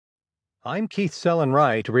I'm Keith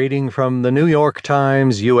Sellen-Wright reading from the New York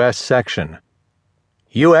Times U.S. section.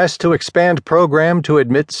 U.S. to expand program to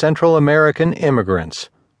admit Central American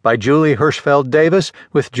immigrants by Julie Hirschfeld Davis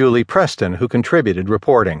with Julie Preston, who contributed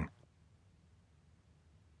reporting.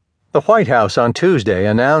 The White House on Tuesday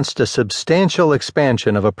announced a substantial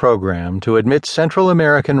expansion of a program to admit Central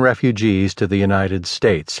American refugees to the United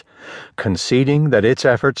States, conceding that its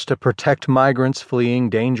efforts to protect migrants fleeing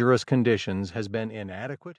dangerous conditions has been inadequate.